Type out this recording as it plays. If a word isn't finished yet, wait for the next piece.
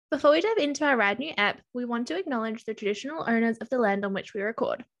Before we dive into our rad new app, we want to acknowledge the traditional owners of the land on which we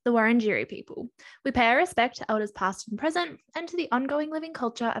record, the Wurundjeri people. We pay our respect to elders past and present, and to the ongoing living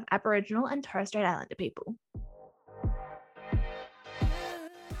culture of Aboriginal and Torres Strait Islander people.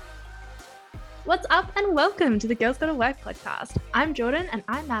 What's up and welcome to the Girls Gotta Work podcast. I'm Jordan and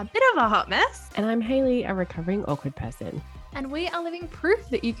I'm a bit of a hot mess. And I'm Hayley, a recovering awkward person. And we are living proof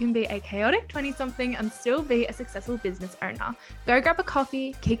that you can be a chaotic 20-something and still be a successful business owner. Go grab a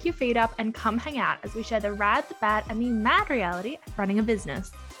coffee, kick your feet up, and come hang out as we share the rad, the bad, and the mad reality of running a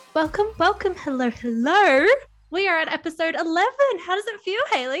business. Welcome, hello. We are at episode 11. How does it feel,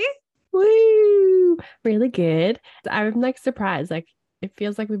 Hayley? Woo! Really good. I'm surprised. It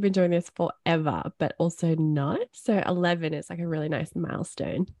feels like we've been doing this forever, but also not. So 11 is a really nice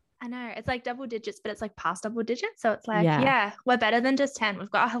milestone. I know. It's like double digits, but it's past double digits. So it's yeah, we're better than just 10. We've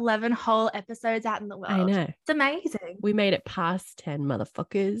got 11 whole episodes out in the world. I know. It's amazing. We made it past 10,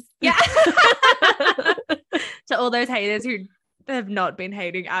 motherfuckers. Yeah. To all those haters who have not been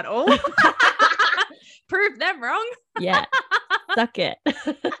hating at all. Prove them wrong. Yeah. Suck it.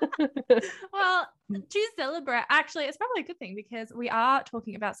 Well, to celebrate, actually, it's probably a good thing because we are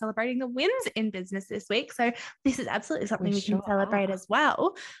talking about celebrating the wins in business this week. So this is absolutely something we can celebrate as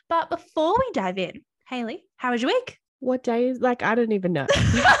well. But before we dive in, Hayley, how was your week? What day is I don't even know.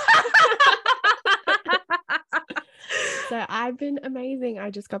 So I've been amazing.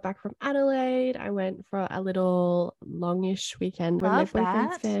 I just got back from Adelaide. I went for a little longish weekend with my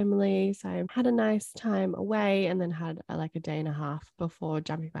boyfriend's family. So I had a nice time away and then had a day and a half before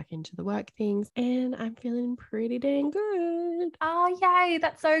jumping back into the work things. And I'm feeling pretty dang good. Oh, yay.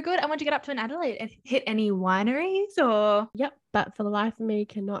 That's so good. And when did you get up to in Adelaide? And hit any wineries or? Yep. But for the life of me,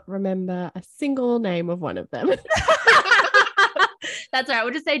 cannot remember a single name of one of them. That's right.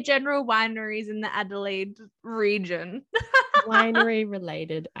 We'll just say general wineries in the Adelaide region. Winery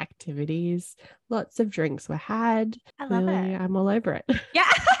related activities. Lots of drinks were had. I love it. I'm all over it.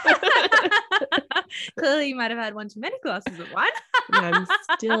 Yeah. Clearly you might have had one too many glasses of wine. I'm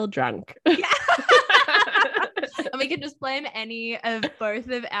still drunk. Yeah. And we can just blame any of both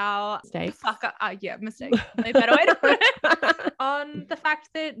of our mistakes. Mistakes. No better way to put it. On the fact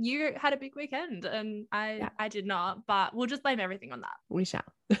that you had a big weekend and I did not, but we'll just blame everything on that. We shall.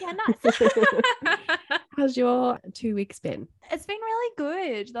 Yeah, nice. How's your 2 weeks been? It's been really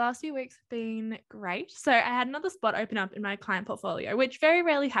good. The last few weeks have been great. So I had another spot open up in my client portfolio, which very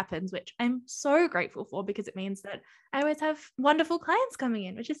rarely happens, which I'm so grateful for because it means that I always have wonderful clients coming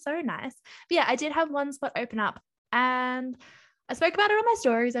in, which is so nice. But yeah, I did have one spot open up and I spoke about it on my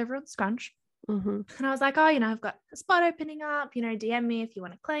stories over on Scrunch. Mm-hmm. And I was like, I've got a spot opening up, DM me if you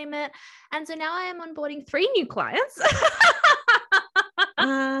want to claim it. And so now I am onboarding 3 new clients.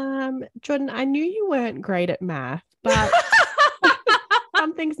 Jordan, I knew you weren't great at math, but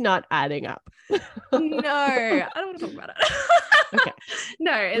something's not adding up. No, I don't want to talk about it. Okay.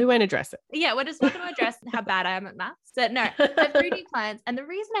 No. We won't address it. Yeah, we're just not going to address how bad I am at maths. So no, I have 3 new clients. And the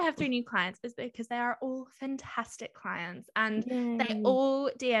reason I have 3 new clients is because they are all fantastic clients. And they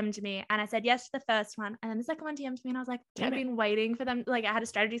all DM'd me. And I said yes to the first one. And then the second one DM'd me. And I was like, I've been waiting for them. I had a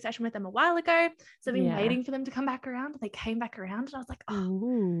strategy session with them a while ago. So I've been waiting for them to come back around. They came back around. And I was like,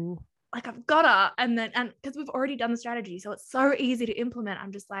 I've got her. And because we've already done the strategy. So it's so easy to implement.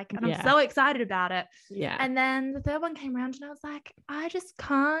 I'm just I'm so excited about it. Yeah. And then the third one came around and I was like, I just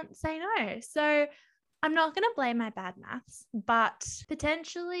can't say no. So I'm not going to blame my bad maths, but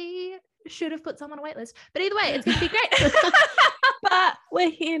potentially should have put someone on a wait list. But either way, it's going to be great. But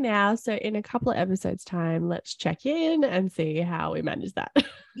we're here now. So in a couple of episodes time, let's check in and see how we manage that.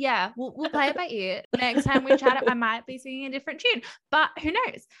 Yeah, we'll play it by ear. Next time we chat, I might be singing a different tune, but who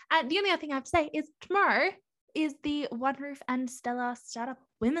knows? And the only other thing I have to say is tomorrow is the One Roof and Stella Startup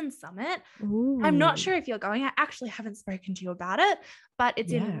Women's Summit. Ooh. I'm not sure if you're going. I actually haven't spoken to you about it, but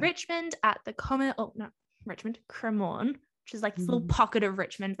it's in Richmond at the Cremorne, which is this little pocket of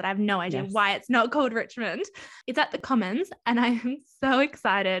Richmond that I have no idea why it's not called Richmond. It's at the Commons and I am so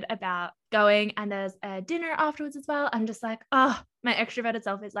excited about going, and there's a dinner afterwards as well. I'm just my extroverted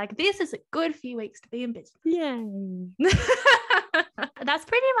self is this is a good few weeks to be in business. Yay. That's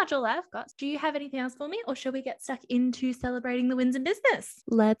pretty much all I've got. Do you have anything else for me or shall we get stuck into celebrating the wins in business?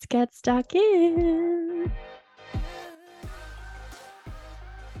 Let's get stuck in.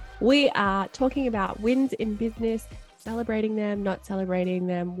 We are talking about wins in business, celebrating them, not celebrating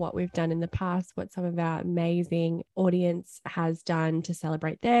them, what we've done in the past, what some of our amazing audience has done to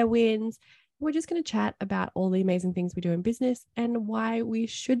celebrate their wins. We're just going to chat about all the amazing things we do in business and why we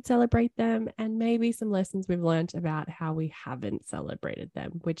should celebrate them, and maybe some lessons we've learned about how we haven't celebrated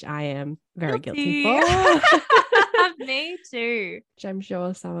them, which I am very guilty for. Me too. Which I'm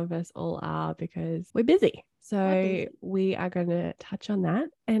sure some of us all are because we're busy. So we are going to touch on that.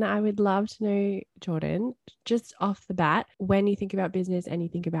 And I would love to know, Jordan, just off the bat, when you think about business and you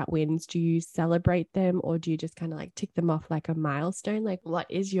think about wins, do you celebrate them or do you just kind of like tick them off like a milestone? Like, what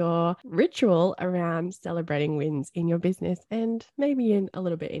is your ritual around celebrating wins in your business and maybe in a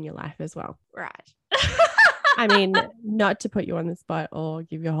little bit in your life as well? Right. I mean, not to put you on the spot or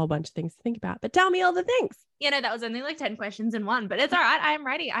give you a whole bunch of things to think about, but tell me all the things. You know, that was only like 10 questions in one, but it's all right. I am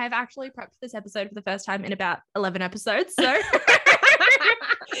ready. I have actually prepped this episode for the first time in about 11 episodes. So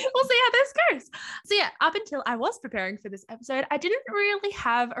we'll see how this goes. So yeah, up until I was preparing for this episode, I didn't really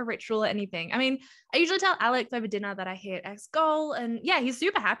have a ritual or anything. I mean, I usually tell Alex over dinner that I hit X goal and yeah, he's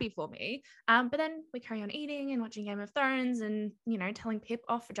super happy for me. But then we carry on eating and watching Game of Thrones and, you know, telling Pip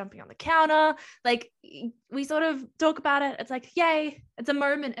off for jumping on the counter. Like we sort of talk about it. It's like, yay, it's a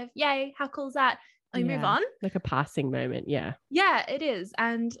moment of yay. How cool is that? We move on. Like a passing moment. Yeah. Yeah, it is.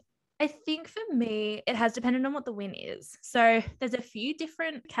 And I think for me, it has depended on what the win is. So there's a few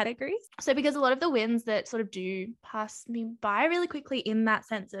different categories. So because a lot of the wins that sort of do pass me by really quickly in that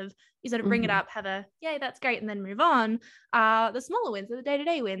sense of you sort of bring it up, have a, yay, that's great, and then move on. The smaller wins are the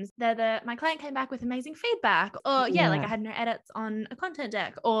day-to-day wins. They're my client came back with amazing feedback, or like I had no edits on a content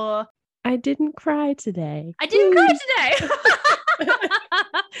deck, or I didn't cry today.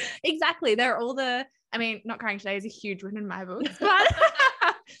 Exactly. They're all I mean, not crying today is a huge win in my books,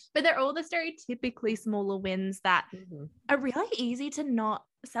 but they're all the stereotypically smaller wins that are really easy to not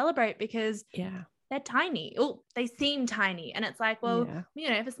celebrate because they're tiny. Oh, they seem tiny. And it's like, well, you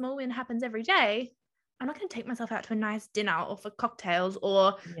know, if a small win happens every day, I'm not going to take myself out to a nice dinner or for cocktails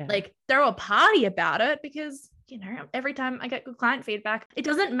or like throw a party about it because, you know, every time I get good client feedback, it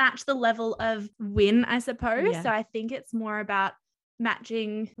doesn't match the level of win, I suppose. So I think it's more about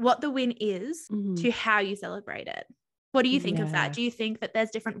matching what the win is to how you celebrate it. What do you think of that? Do you think that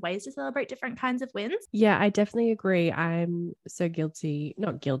there's different ways to celebrate different kinds of wins? Yeah, I definitely agree. I'm so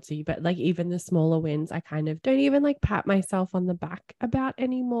not guilty, but like even the smaller wins, I kind of don't even like pat myself on the back about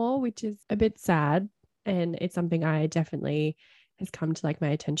anymore, which is a bit sad. And it's something I definitely has come to like my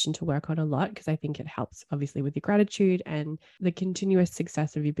attention to work on a lot because I think it helps obviously with your gratitude and the continuous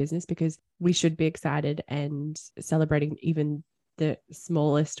success of your business, because we should be excited and celebrating even the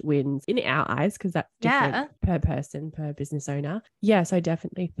smallest wins in our eyes, because that's different per person, per business owner. So I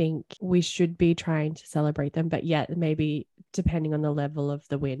definitely think we should be trying to celebrate them, but maybe depending on the level of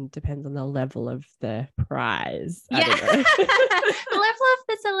the win depends on the level of the prize. I don't know. The level of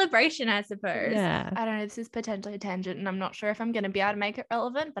the celebration, I suppose. I don't know, this is potentially a tangent and I'm not sure if I'm going to be able to make it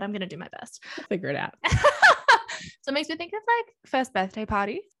relevant, but I'm going to do my best. I'll figure it out. So it makes me think of like first birthday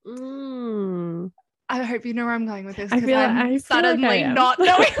parties. I hope you know where I'm going with this. I'm suddenly not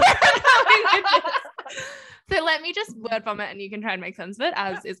knowing where I'm going with this. So let me just word vomit and you can try and make sense of it,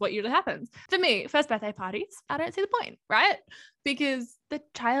 as is what usually happens. For me, first birthday parties, I don't see the point, right? Because the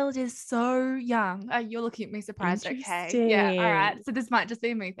child is so young. You're looking at me surprised. Okay. Yeah. All right. So this might just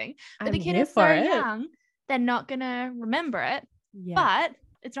be a me thing. But the kid is so young, they're not going to remember it. But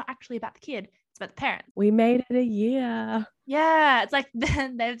it's not actually about the kid. It's about the parents. We made it a year. Yeah, it's like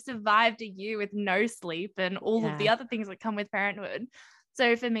they've survived a year with no sleep and all of the other things that come with parenthood.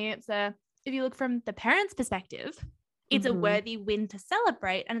 So for me, it's if you look from the parents' perspective, it's a worthy win to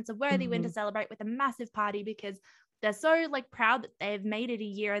celebrate, and it's a worthy win to celebrate with a massive party because they're so like proud that they've made it a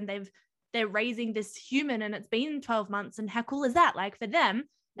year and they're raising this human and it's been 12 months, and how cool is that? Like for them,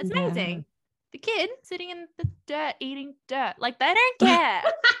 it's amazing. The kid sitting in the dirt eating dirt, like they don't care.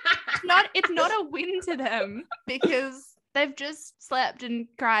 It's not a win to them because they've just slept and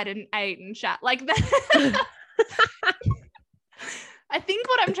cried and ate and shat like that. I think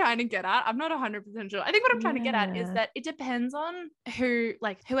what I'm trying to get at, I'm not 100% sure. I think what I'm trying to get at is that it depends on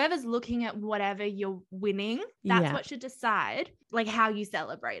whoever's looking at whatever you're winning, that's what should decide like how you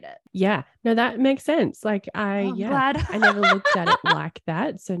celebrate it. Yeah, no, that makes sense. Like glad. I never looked at it like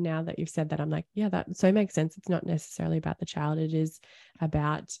that. So now that you've said that, I'm like, yeah, that so makes sense. It's not necessarily about the child. It is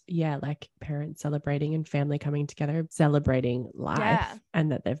about, like parents celebrating and family coming together, celebrating life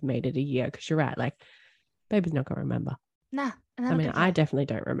and that they've made it a year. Because you're right, like baby's not going to remember. Nah. I mean, I definitely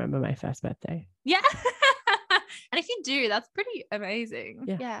don't remember my first birthday. Yeah. And if you do, that's pretty amazing.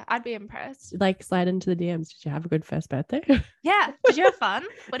 Yeah, I'd be impressed. Like slide into the DMs. Did you have a good first birthday? Yeah. Did you have fun?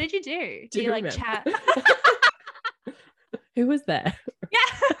 What did you do? Did you like chat? Who was there?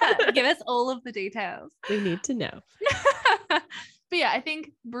 Yeah. Give us all of the details. We need to know. But yeah, I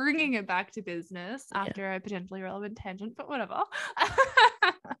think bringing it back to business after a potentially relevant tangent, but whatever.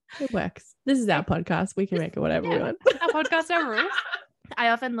 It works. This is our podcast. We can make it whatever we want. Our podcast, our rules. I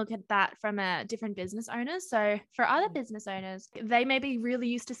often look at that from a different business owners. So for other business owners, they may be really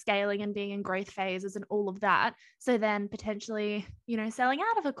used to scaling and being in growth phases and all of that. So then potentially, selling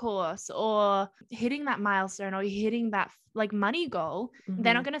out of a course or hitting that milestone or hitting that like money goal,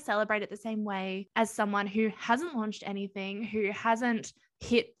 they're not going to celebrate it the same way as someone who hasn't launched anything, who hasn't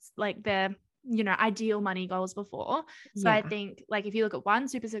hit like their ideal money goals before. So I think like if you look at one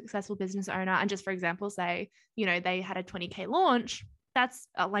super successful business owner and just for example, say, they had a 20K launch, that's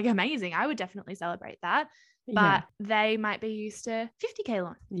like amazing. I would definitely celebrate that. But they might be used to 50K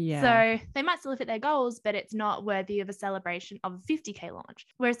launch. So they might still hit their goals, but it's not worthy of a celebration of a 50K launch.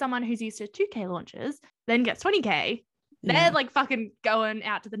 Whereas someone who's used to 2K launches then gets 20K, they're like fucking going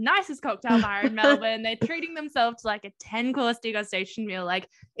out to the nicest cocktail bar in Melbourne. They're treating themselves to like a 10-course degustation meal. Like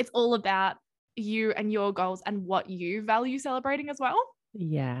it's all about you and your goals and what you value celebrating as well.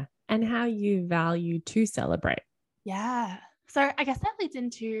 Yeah. And how you value to celebrate. Yeah. So I guess that leads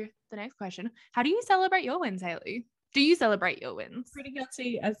into the next question. How do you celebrate your wins, Hayley? Do you celebrate your wins? Pretty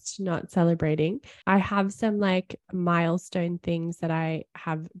guilty as to not celebrating. I have some like milestone things that I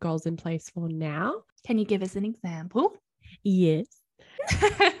have goals in place for now. Can you give us an example? Yes.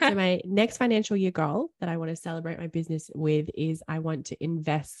 So my next financial year goal that I want to celebrate my business with is I want to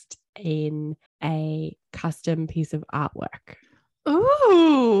invest in a custom piece of artwork.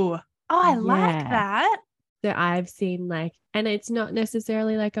 Ooh. Oh, I like that. So I've seen like, and it's not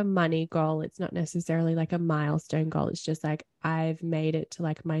necessarily like a money goal. It's not necessarily like a milestone goal. It's just like I've made it to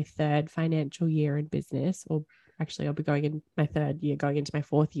like my 3rd financial year in business, or actually I'll be going in my 3rd year, going into my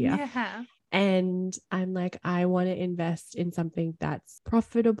 4th year. Yeah. And I'm like, I want to invest in something that's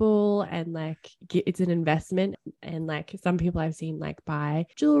profitable and like it's an investment. And like some people I've seen like buy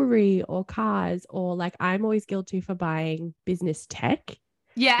jewelry or cars, or like I'm always guilty for buying business tech.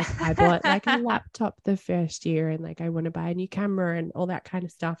 Yeah. Like I bought like a laptop the first year and like I want to buy a new camera and all that kind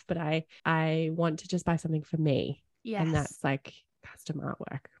of stuff. But I want to just buy something for me. Yes. And that's like custom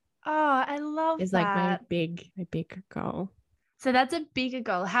artwork. Oh, I love that. It's like my big goal. So that's a bigger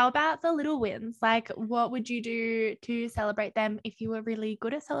goal. How about the little wins? Like what would you do to celebrate them if you were really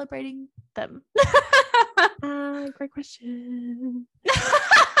good at celebrating them? Great question.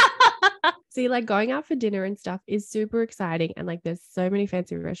 See, like going out for dinner and stuff is super exciting. And like there's so many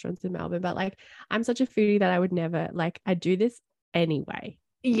fancy restaurants in Melbourne, but like I'm such a foodie that I would never like, I do this anyway.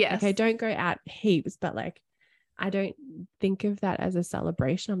 Yes. Like I don't go out heaps, but like I don't think of that as a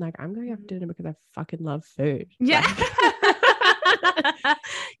celebration. I'm like, I'm going out for dinner because I fucking love food. Yeah.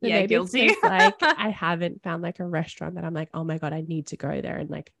 Yeah, guilty. Like I haven't found like a restaurant that I'm like, oh my God, I need to go there. And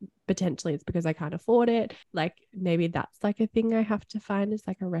like potentially it's because I can't afford it. Like maybe that's like a thing I have to find, is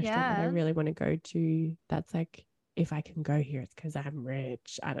like a restaurant that I really want to go to. That's like, if I can go here, it's because I'm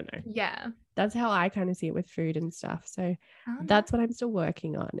rich. I don't know. Yeah. That's how I kind of see it with food and stuff. So that's what I'm still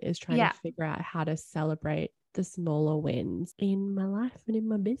working on, is trying to figure out how to celebrate the smaller wins in my life and in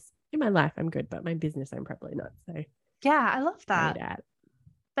my business. In my life, I'm good, but my business, I'm probably not. So yeah, I love that.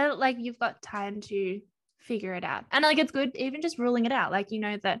 But like you've got time to figure it out. And like it's good even just ruling it out. Like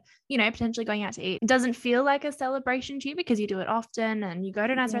that, potentially going out to eat doesn't feel like a celebration to you because you do it often and you go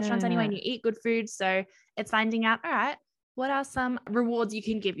to nice restaurants anyway and you eat good food. So it's finding out, all right, what are some rewards you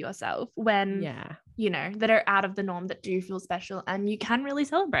can give yourself when, that are out of the norm, that do feel special and you can really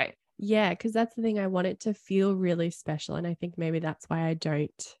celebrate. Yeah, because that's the thing. I want it to feel really special. And I think maybe that's why I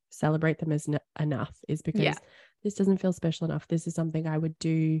don't celebrate them as enough, is because this doesn't feel special enough. This is something I would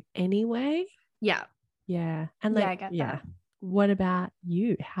do anyway. Yeah. Yeah. And like, I get that. What about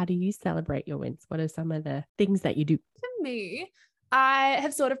you? How do you celebrate your wins? What are some of the things that you do? For me, I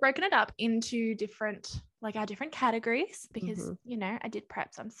have sort of broken it up into our different categories because, I did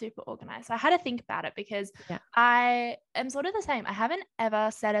prep, so I'm super organized. So I had to think about it because I am sort of the same. I haven't ever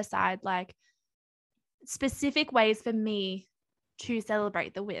set aside like specific ways for me to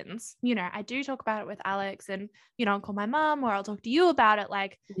celebrate the wins. I do talk about it with Alex and, I'll call my mom or I'll talk to you about it.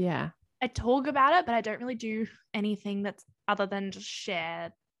 Like, I talk about it, but I don't really do anything that's other than just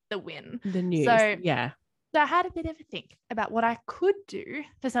share the win. The news. So I had a bit of a think about what I could do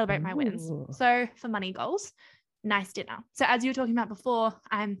to celebrate my wins. So for money goals, nice dinner. So as you were talking about before,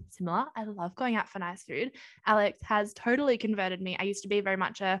 I'm similar. I love going out for nice food. Alex has totally converted me. I used to be very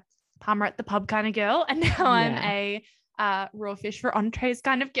much a Palmer at the pub kind of girl, and now I'm a raw fish for entrees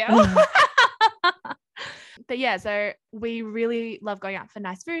kind of girl. But yeah, so we really love going out for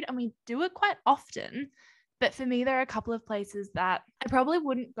nice food and we do it quite often. But for me, there are a couple of places that I probably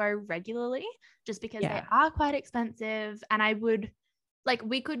wouldn't go regularly just because they are quite expensive. And I would like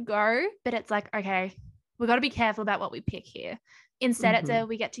we could go, but it's like, okay, we got to be careful about what we pick here. Instead, it's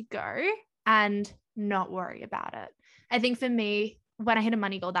we get to go and not worry about it. I think for me, when I hit a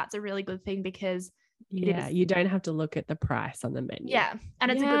money goal, that's a really good thing because you don't have to look at the price on the menu. Yeah.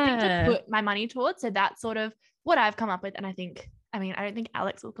 And it's a good thing to put my money towards. So that's sort of what I've come up with. And I don't think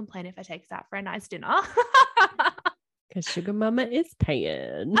Alex will complain if I take us out for a nice dinner. Because Sugar Mama is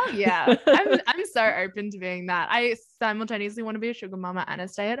paying. Oh yeah. I'm so open to being that. I simultaneously want to be a sugar mama and a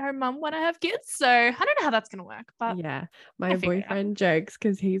stay-at-home mum when I have kids. So I don't know how that's gonna work. But yeah. My boyfriend jokes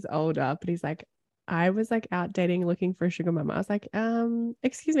because he's older, but he's like, I was like out dating looking for a sugar mama. I was like,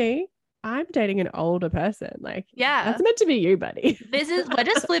 excuse me, I'm dating an older person. Like, yeah, that's meant to be you, buddy. We're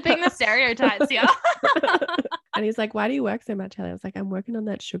just flipping the stereotypes here. And he's like, why do you work so much, Haley? I was like, I'm working on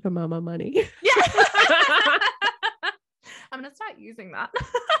that sugar mama money. Yeah. I'm gonna start using that.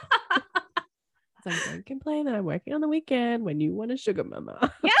 So don't complain that I'm working on the weekend when you want a sugar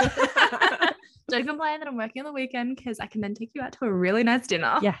mama. Yeah. Don't complain that I'm working on the weekend because I can then take you out to a really nice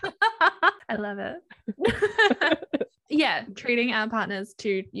dinner. Yeah. I love it. Yeah, treating our partners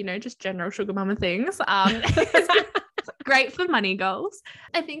to, just general sugar mama things. Great for money goals.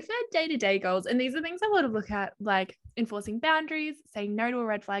 I think for day-to-day goals, and these are things I want to look at, like enforcing boundaries, saying no to a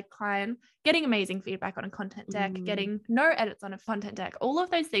red flag client, getting amazing feedback on a content deck, getting no edits on a content deck, all of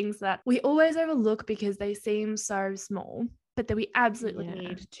those things that we always overlook because they seem so small, but that we absolutely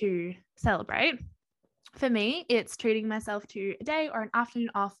need to celebrate. For me, it's treating myself to a day or an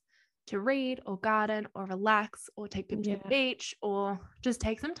afternoon off to read or garden or relax or take them to the beach or just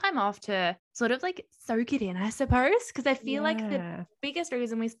take some time off to sort of like soak it in, I suppose. Because I feel like the biggest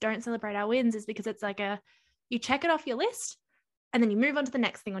reason we don't celebrate our wins is because it's like you check it off your list and then you move on to the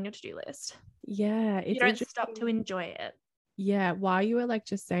next thing on your to-do list. Yeah. You don't stop to enjoy it. Yeah. While you were like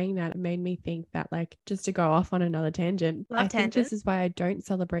just saying that, it made me think that, like, just to go off on another tangent, I think this is why I don't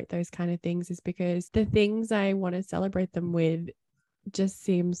celebrate those kind of things, is because the things I want to celebrate them with just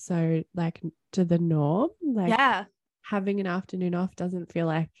seems so like to the norm. Like having an afternoon off doesn't feel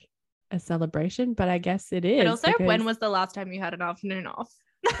like a celebration, but I guess it is. But also, when was the last time you had an afternoon off?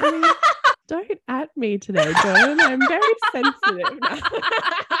 I mean, don't at me today, Jordan. I'm very sensitive now.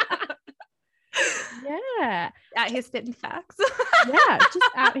 Yeah. Out here spitting facts. Yeah, just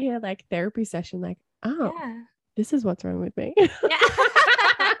out here like therapy session, like, this is what's wrong with me. Yeah.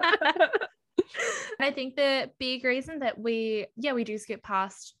 And I think the big reason that we do skip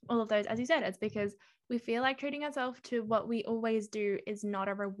past all of those, as you said, it's because we feel like treating ourselves to what we always do is not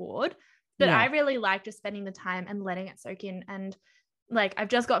a reward. But I really like just spending the time and letting it soak in. And like, I've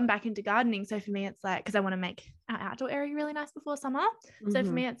just gotten back into gardening. So for me, it's like, because I want to make our outdoor area really nice before summer. So for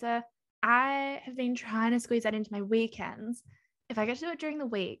me, I have been trying to squeeze that into my weekends. If I get to do it during the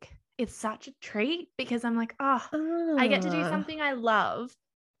week, it's such a treat because I'm like, I get to do something I love.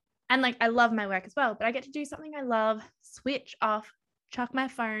 And like, I love my work as well, but I get to do something I love, switch off, chuck my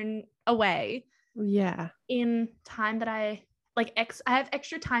phone away. Yeah. In time that I like, I have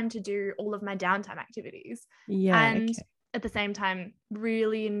extra time to do all of my downtime activities. Yeah. And at the same time,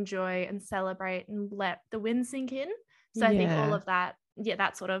 really enjoy and celebrate and let the win sink in. So I think all of that,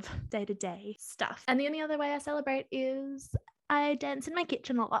 that sort of day-to-day stuff. And the only other way I celebrate is I dance in my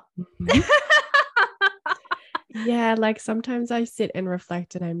kitchen a lot. Yeah, like sometimes I sit and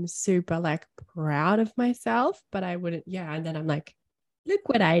reflect and I'm super like proud of myself, but I wouldn't, and then I'm like, look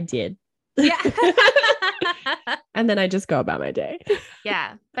what I did. Yeah. And then I just go about my day.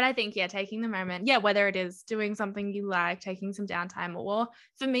 Yeah. But I think, taking the moment, whether it is doing something you like, taking some downtime, or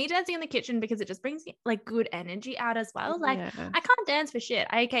for me, dancing in the kitchen, because it just brings like good energy out as well. Like I can't dance for shit.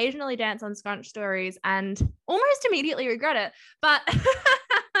 I occasionally dance on Scrunch Stories and almost immediately regret it. But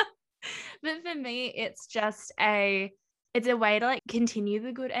but for me, it's just a way to like continue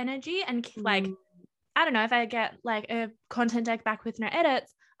the good energy and like, I don't know, if I get like a content deck back with no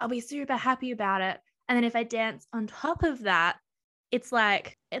edits, I'll be super happy about it. And then if I dance on top of that, it's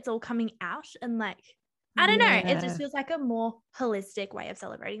like, it's all coming out and like, I don't know, it just feels like a more holistic way of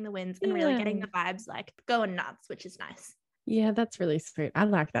celebrating the wins and really getting the vibes like going nuts, which is nice. Yeah, that's really sweet. I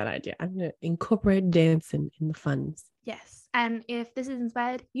like that idea. I'm going to incorporate dancing in the funs. Yes. And if this has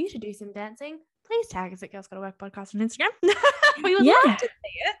inspired you to do some dancing, please tag us at Girls Gotta Work Podcast on Instagram. We would love to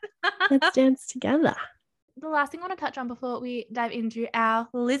see it. Let's dance together. The last thing I want to touch on before we dive into our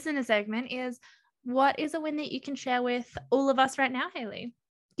listener segment is, what is a win that you can share with all of us right now, Haley?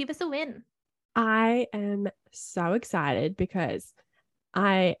 Give us a win. I am so excited because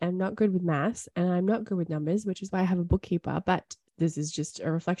I am not good with maths and I'm not good with numbers, which is why I have a bookkeeper, but this is just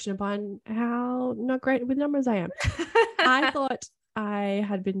a reflection upon how not great with numbers I am. I thought I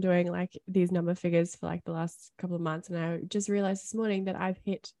had been doing like these number figures for like the last couple of months, and I just realized this morning that I've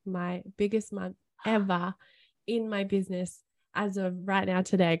hit my biggest month ever in my business as of right now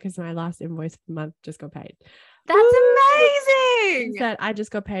today, because my last invoice for the month just got paid. That's amazing. That I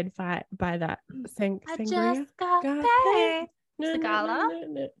just got paid by that I just got paid. No.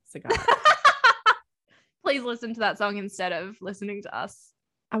 Sigala. Please listen to that song instead of listening to us.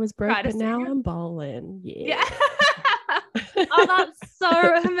 I was broke, but now I'm bowling. Yeah. Oh, that's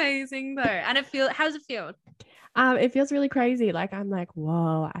so amazing though. And how does it feel? It feels really crazy. Like I'm like,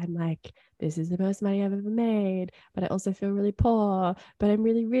 whoa, I'm like, this is the most money I've ever made, but I also feel really poor, but I'm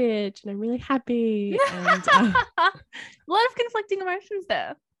really rich and I'm really happy. And a lot of conflicting emotions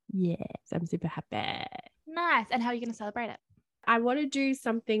there. Yes, I'm super happy. Nice. And how are you going to celebrate it? I want to do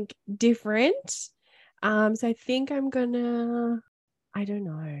something different. So I think I'm gonna, I don't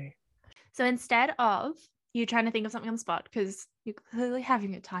know. So instead of you trying to think of something on the spot, because you're clearly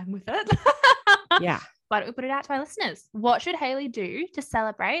having a time with it. Yeah. Why don't we put it out to our listeners? What should Hayley do to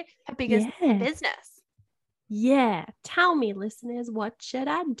celebrate her biggest business? Yeah. Tell me, listeners, what should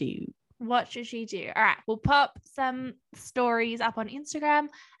I do? What should she do? All right. We'll pop some stories up on Instagram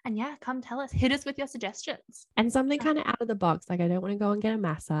and come tell us. Hit us with your suggestions. And something kind of out of the box. Like I don't want to go and get a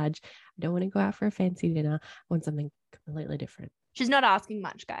massage. I don't want to go out for a fancy dinner. I want something completely different. She's not asking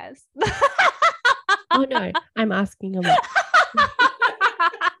much, guys. Oh no, I'm asking a lot.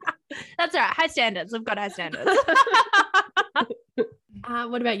 That's all right. High standards. We've got high standards.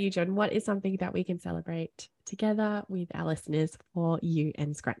 What about you, John? What is something that we can celebrate together with our listeners for you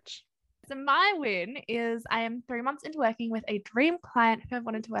and Scrunch? So my win is I am 3 months into working with a dream client who I've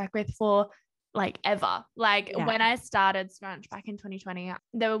wanted to work with for like ever. When I started Scrunch back in 2020,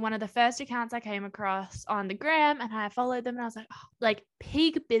 they were one of the first accounts I came across on the gram, and I followed them and I was like, oh, like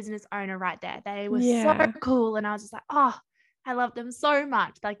peak business owner right there. They were so cool. And I was just like, oh, I love them so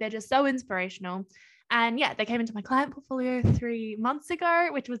much. Like they're just so inspirational. And they came into my client portfolio 3 months ago,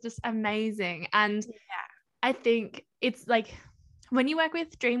 which was just amazing. And I think it's like when you work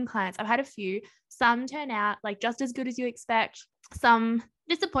with dream clients, I've had a few, some turn out like just as good as you expect, some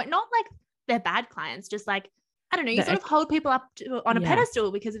disappoint, not like they're bad clients, just like, I don't know, you sort of hold people up on a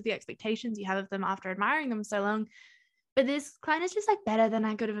pedestal because of the expectations you have of them after admiring them so long. But this client is just like better than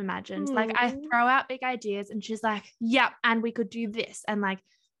I could have imagined. Like I throw out big ideas and she's like, yep, and we could do this. And like,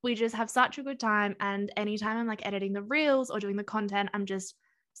 we just have such a good time. And anytime I'm like editing the reels or doing the content, I'm just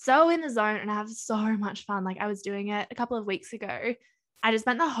so in the zone and I have so much fun. Like I was doing it a couple of weeks ago. I just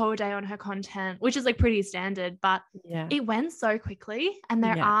spent the whole day on her content, which is like pretty standard, but it went so quickly. And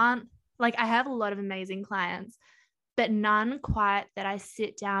there aren't like, I have a lot of amazing clients, but none quite that I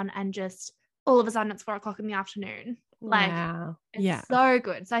sit down and just all of a sudden it's 4:00 in the afternoon. Like it's so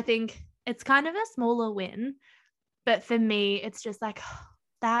good. So I think it's kind of a smaller win, but for me, it's just like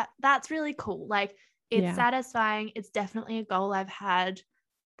that's really cool. Like it's satisfying. It's definitely a goal I've had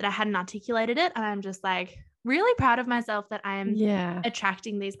that I hadn't articulated it. And I'm just like really proud of myself that I'm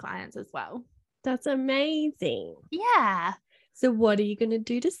attracting these clients as well. That's amazing. Yeah. So what are you going to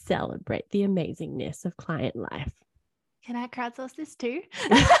do to celebrate the amazingness of client life? Can I crowdsource this too?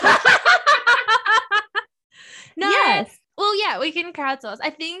 No. Yes. Well, yeah, we can crowdsource.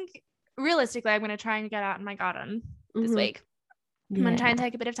 I think realistically, I'm going to try and get out in my garden this week. I'm going to try and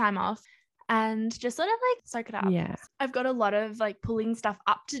take a bit of time off and just sort of like soak it up. Yeah. I've got a lot of like pulling stuff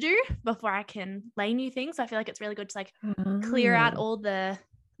up to do before I can lay new things. So I feel like it's really good to like clear out all the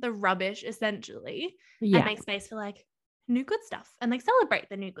rubbish essentially and make space for like new good stuff and like celebrate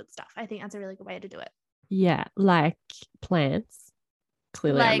the new good stuff. I think that's a really good way to do it. Yeah. Like plants.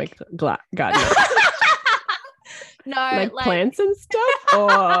 Clearly like, I'm a gardener. No, like plants and stuff,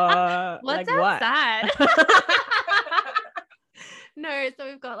 or what's like outside? No, so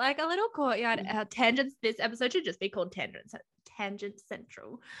we've got like a little courtyard. Tangents. This episode should just be called Tangent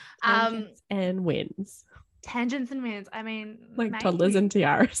Central. Tangents and wins. Tangents and wins. I mean, like toddlers and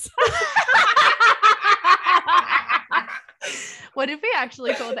tiaras. What if we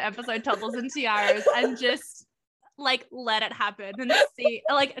actually called the episode Toddlers and Tiaras and just like let it happen and see,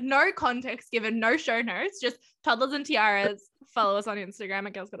 like no context given, no show notes, just Toddlers and Tiaras. Follow us on Instagram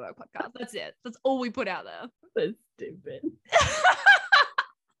at Girls Gotta Work Podcast. That's it. That's all we put out there. That's stupid.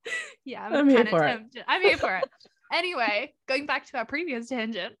 Yeah, I'm here for it. I'm here for it. Anyway, going back to our previous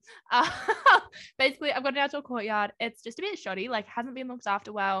tangent, basically I've got an outdoor courtyard. It's just a bit shoddy, like hasn't been looked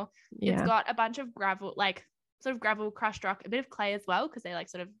after well. It's got a bunch of gravel, like sort of gravel, crushed rock, a bit of clay as well, because they like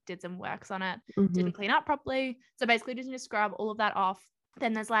sort of did some works on it, didn't clean up properly. So basically just need to scrub all of that off.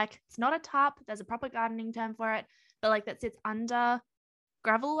 Then there's like, it's not a tarp, there's a proper gardening term for it, but like that sits under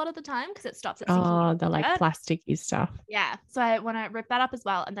gravel a lot of the time because it stops it sinking. Oh, the like plasticky stuff. Yeah. So I want to rip that up as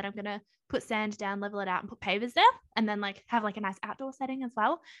well. And then I'm going to put sand down, level it out and put pavers there, and then like have like a nice outdoor setting as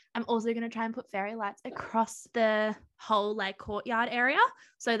well. I'm also going to try and put fairy lights across the whole like courtyard area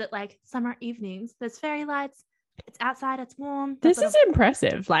so that like summer evenings, there's fairy lights. It's outside, it's warm. This is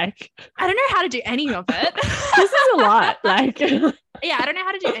impressive. Like, I don't know how to do any of it. This is a lot. Like, yeah, I don't know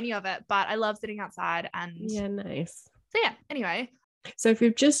how to do any of it, but I love sitting outside. And yeah, nice. So yeah, anyway. So if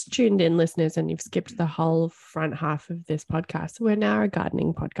you've just tuned in, listeners, and you've skipped the whole front half of this podcast, we're now a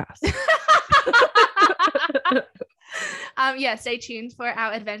gardening podcast. Yeah, stay tuned for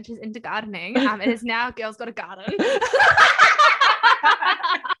our adventures into gardening. It is now Girls Got a Garden.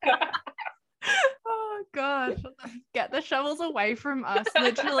 Oh God, get the shovels away from us,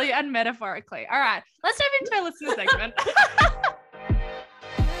 literally and metaphorically. All right, let's dive into our listener segment.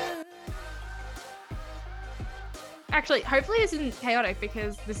 Actually, hopefully this isn't chaotic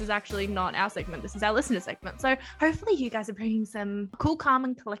because this is actually not our segment. This is our listener segment. So hopefully you guys are bringing some cool, calm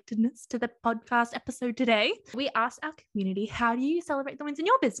and collectedness to the podcast episode today. We asked our community, how do you celebrate the wins in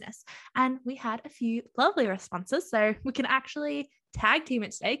your business? And we had a few lovely responses. So we can actually tag team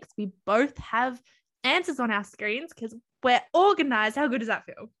it today because we both have answers on our screens because we're organized. How good does that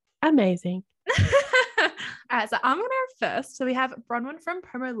feel? Amazing. All right, so I'm going to go first. So we have Bronwyn from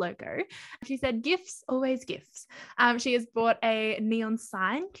Promo Logo. She said, gifts, always gifts. She has bought a neon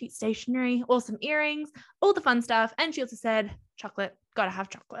sign, cute stationery, awesome earrings, all the fun stuff. And she also said, chocolate, gotta have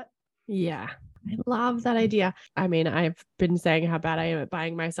chocolate. Yeah, I love that idea. I mean, I've been saying how bad I am at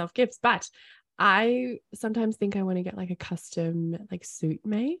buying myself gifts, but I sometimes think I want to get like a custom like suit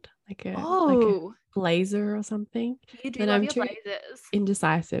made, like a blazer or something. You do love your blazers.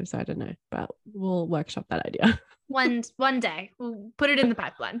 Indecisive, so I don't know, but we'll workshop that idea. One day we'll put it in the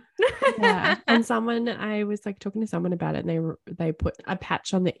pipeline. Yeah. And I was like talking to someone about it, and they put a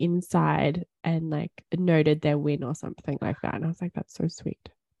patch on the inside and like noted their win or something like that, and I was like, that's so sweet.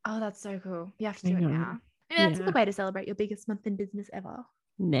 Oh, that's so cool. You have to do it now. I mean, that's a good way to celebrate your biggest month in business ever.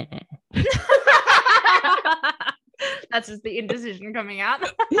 Nah. That's just the indecision coming out.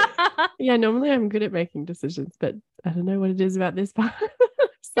 Yeah, normally I'm good at making decisions, but I don't know what it is about this part.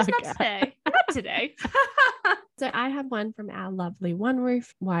 Just not today. Not today. So I have one from our lovely One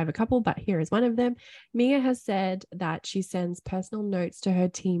Roof. Well, I have a couple, but here is one of them. Mia has said that she sends personal notes to her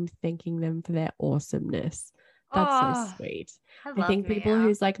team thanking them for their awesomeness. That's so sweet. I think people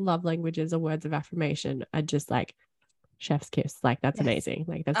whose like love languages or words of affirmation are just like chef's kiss. Like that's amazing.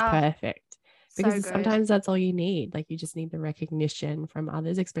 Like that's perfect. Because sometimes that's all you need. Like you just need the recognition from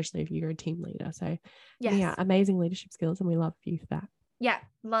others, especially if you're a team leader. So yeah, amazing leadership skills, and we love you for that. Yeah,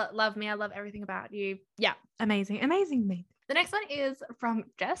 love me. I love everything about you. Yeah, amazing me. The next one is from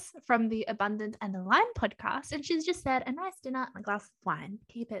Jess from the Abundant and Aligned podcast. And she's just said, a nice dinner and a glass of wine.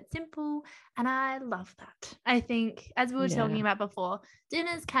 Keep it simple. And I love that. I think, as we were talking about before,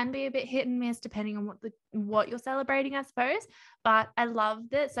 dinners can be a bit hit and miss depending on what you're celebrating, I suppose. But I love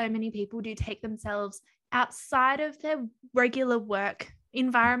that so many people do take themselves outside of their regular work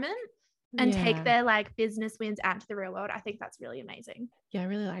environment and take their like business wins out to the real world. I think that's really amazing. Yeah, I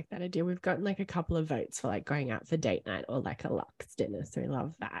really like that idea. We've gotten like a couple of votes for like going out for date night or like a luxe dinner. So we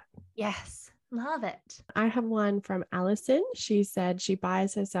love that. Yes, love it. I have one from Alison. She said she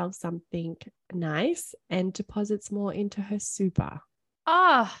buys herself something nice and deposits more into her super.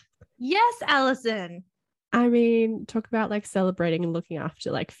 Oh, yes, Alison. I mean, talk about like celebrating and looking after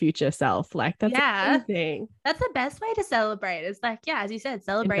like future self. Like that's amazing. That's the best way to celebrate. It's like, as you said,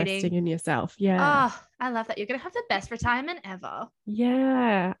 celebrating. Investing in yourself. Yeah. Oh, I love that. You're going to have the best retirement ever.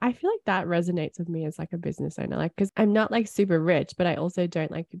 Yeah. I feel like that resonates with me as like a business owner. Like, because I'm not like super rich, but I also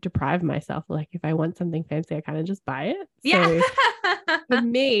don't like deprive myself. Like if I want something fancy, I kind of just buy it. Yeah. So for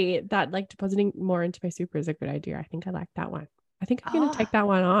me, that like depositing more into my super is a good idea. I think I like that one. I think I'm going to take that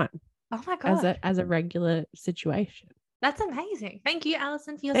one on. Oh my God. As a regular situation. That's amazing. Thank you,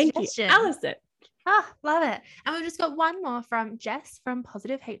 Alison, for your suggestion. Thank you, Alison. Oh, love it. And we've just got one more from Jess from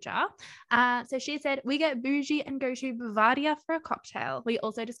Positive HR. So she said, we get bougie and go to Bavaria for a cocktail. We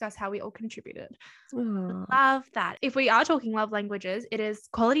also discuss how we all contributed. Love that. If we are talking love languages, it is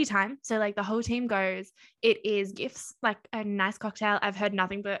quality time. So like the whole team goes, it is gifts, like a nice cocktail. I've heard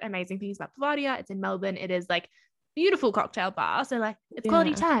nothing but amazing things about Bavaria. It's in Melbourne. It is like beautiful cocktail bar. So like it's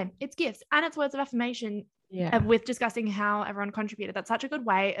quality time, it's gifts, and it's words of affirmation with discussing how everyone contributed. That's such a good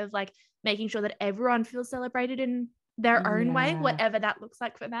way of like making sure that everyone feels celebrated in their own way, whatever that looks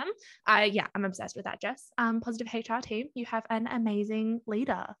like for them. I'm obsessed with that, Jess. Positive HR team, you have an amazing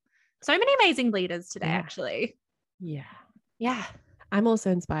leader. So many amazing leaders today, actually. Yeah. I'm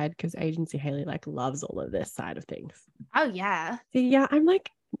also inspired because Agency Haley like loves all of this side of things. Oh yeah. So yeah, I'm like,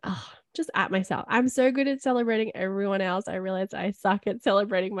 just at myself. I'm so good at celebrating everyone else. I realize I suck at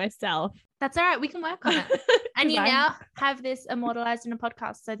celebrating myself. That's all right. We can work on it. And you now have this immortalized in a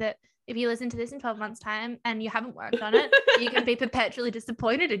podcast so that if you listen to this in 12 months time and you haven't worked on it, you can be perpetually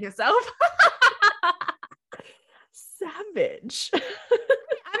disappointed in yourself. Savage. I'm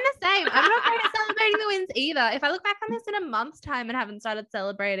the same. I'm not great at celebrating the wins either. If I look back on this in a month's time and haven't started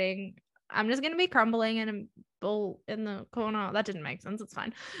celebrating, I'm just going to be crumbling in a ball in the corner. That didn't make sense. It's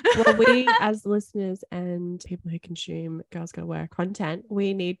fine. Well, we as listeners and people who consume Girls Gotta Wear content,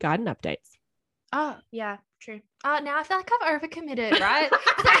 we need garden updates. Oh, yeah, true. Now I feel like I've overcommitted, right?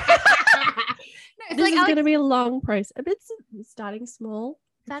 This is going to be a long process. It's starting small.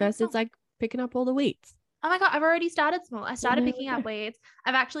 First, it's like picking up all the weeds. Oh my God, I've already started small. I started picking up weeds.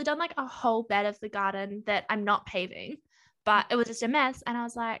 I've actually done like a whole bed of the garden that I'm not paving, but it was just a mess. And I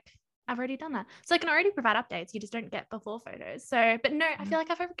was like, I've already done that. So I can already provide updates. You just don't get before photos. So, but no, I feel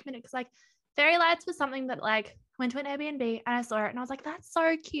like I've overcommitted because like fairy lights was something that like went to an Airbnb and I saw it and I was like, that's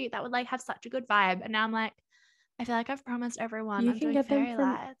so cute. That would like have such a good vibe. And now I'm like, I feel like I've promised everyone you I'm can doing get them fairy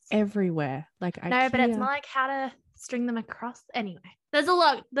from lights everywhere. Like no, but it's more like how to string them across. Anyway, there's a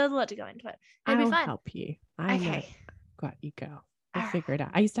lot to go into it. It'll be fun. Help you. I know. Got you, girl. I'll figure it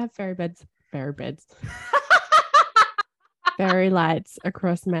out. I used to have fairy lights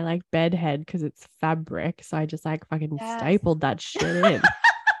across my like bed head because it's fabric. So I just like fucking stapled that shit in.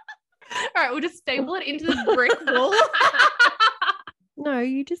 All right, we'll just staple it into the brick wall. No,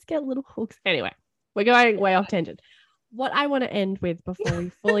 you just get little hooks. Anyway, we're going way off tangent. What I want to end with before we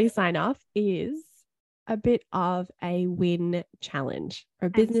fully sign off is a bit of a win challenge or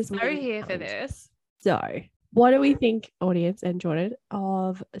business win. I'm so here for this. So what do we think, audience and Jordan,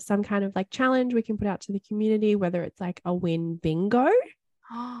 of some kind of like challenge we can put out to the community, whether it's like a win bingo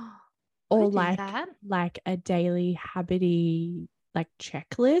or like a daily habity like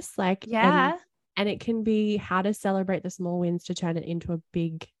checklist, like and it can be how to celebrate the small wins to turn it into a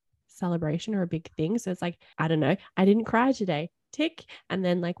big celebration or a big thing. So it's like, I don't know, I didn't cry today, tick. And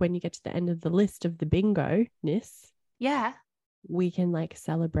then like when you get to the end of the list of the bingo-ness, we can like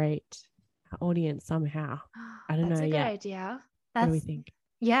celebrate our audience somehow. I don't know. That's a good idea. What do we think?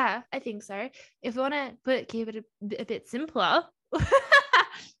 Yeah, I think so. If we want to keep it a bit simpler,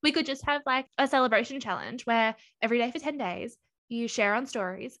 we could just have like a celebration challenge where every day for 10 days you share on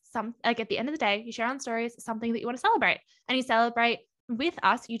stories, like at the end of the day, you share on stories something that you want to celebrate, and you celebrate with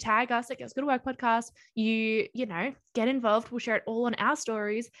us. You tag us at Girls Gotta Work podcast. You know, get involved. We'll share it all on our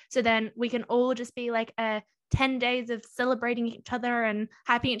stories. So then we can all just be like a 10 days of celebrating each other and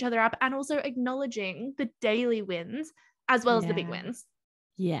hyping each other up, and also acknowledging the daily wins as well as the big wins.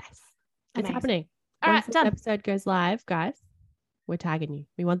 Yes. It's happening. All Once right, done. This episode goes live, guys, we're tagging you.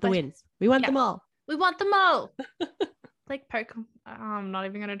 We want the wins. We want them all. We want them all. Like Pokemon. I'm not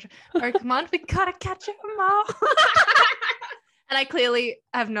even going to Pokemon. We got to catch them all. And I clearly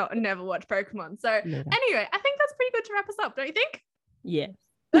have never watched Pokemon. So anyway, I think that's pretty good to wrap us up, don't you think? Yes.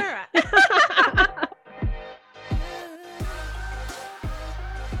 All right.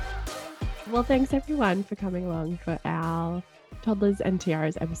 Well, thanks everyone for coming along for our Toddlers and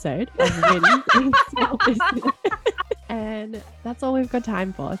Tiaras episode of Wins in Small Business. And that's all we've got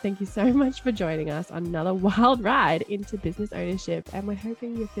time for. Thank you so much for joining us on another wild ride into business ownership. And we're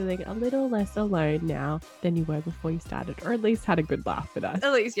hoping you're feeling a little less alone now than you were before you started, or at least had a good laugh with us.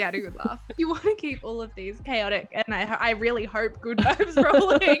 At least you had a good laugh. You want to keep all of these chaotic, and I really hope good vibes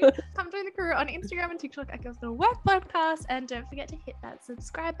rolling. Come join the crew on Instagram and TikTok at Girls Gotta Work podcast. And don't forget to hit that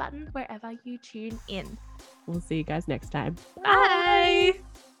subscribe button wherever you tune in. We'll see you guys next time. Bye.